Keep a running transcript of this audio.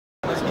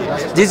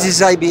This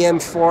is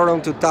IBM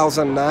Forum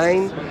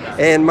 2009,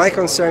 and my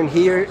concern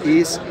here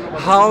is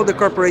how the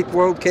corporate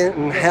world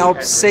can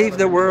help save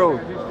the world.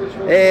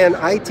 And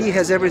IT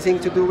has everything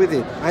to do with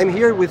it. I'm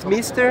here with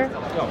Mr.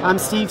 I'm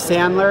Steve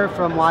Sandler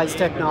from Wyse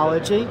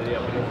Technology.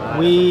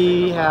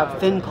 We have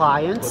thin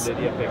clients,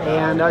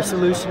 and our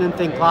solution in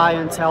thin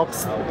clients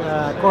helps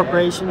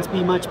corporations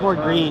be much more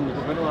green.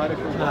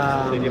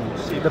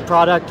 The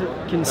product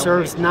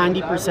conserves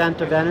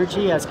 90% of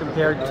energy as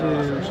compared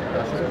to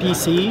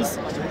PCs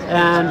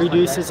and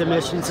reduces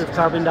emissions of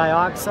carbon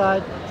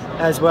dioxide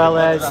as well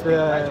as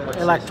the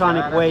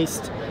electronic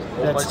waste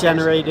that's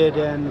generated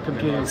in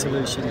computing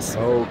solutions.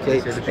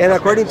 Okay, and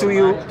according to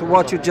you, to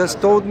what you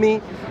just told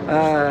me,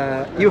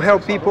 you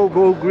help people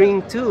go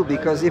green too,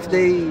 because if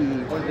they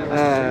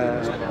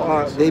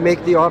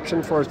make the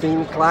option for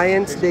thin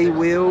clients, they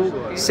will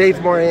save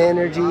more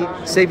energy,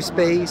 save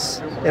space,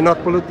 and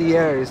not pollute the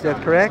air. Is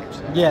that correct?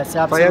 Yes,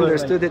 absolutely. If I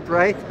understood it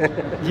right?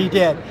 You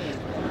did.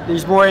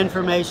 There's more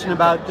information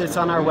about this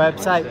on our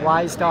website,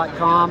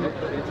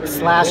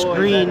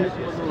 wyse.com/green.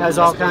 Has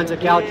all kinds of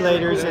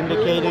calculators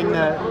indicating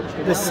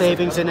the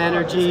savings in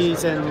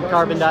energies and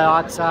carbon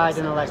dioxide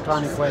and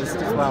electronic waste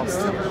as well.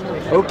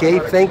 Okay,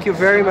 thank you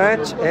very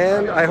much,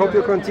 and I hope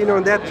you continue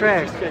on that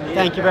track.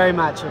 Thank you very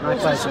much. My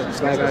pleasure.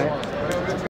 Bye-bye.